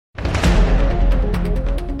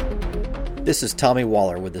This is Tommy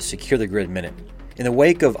Waller with the Secure the Grid Minute. In the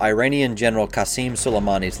wake of Iranian General Qasem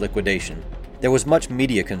Soleimani's liquidation, there was much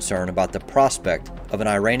media concern about the prospect of an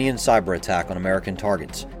Iranian cyber attack on American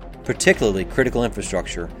targets, particularly critical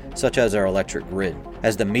infrastructure such as our electric grid.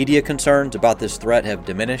 As the media concerns about this threat have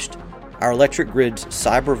diminished, our electric grid's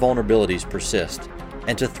cyber vulnerabilities persist,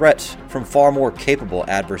 and to threats from far more capable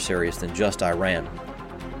adversaries than just Iran.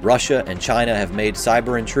 Russia and China have made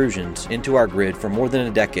cyber intrusions into our grid for more than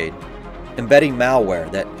a decade, embedding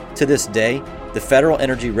malware that, to this day, the Federal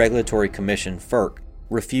Energy Regulatory Commission, FERC,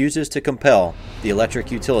 refuses to compel the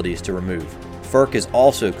electric utilities to remove. FERC is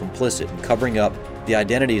also complicit in covering up the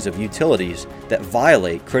identities of utilities that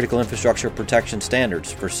violate critical infrastructure protection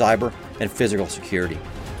standards for cyber and physical security.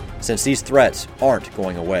 Since these threats aren't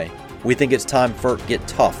going away, we think it's time FERC get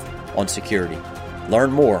tough on security.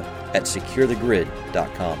 Learn more at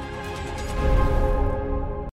securethegrid.com.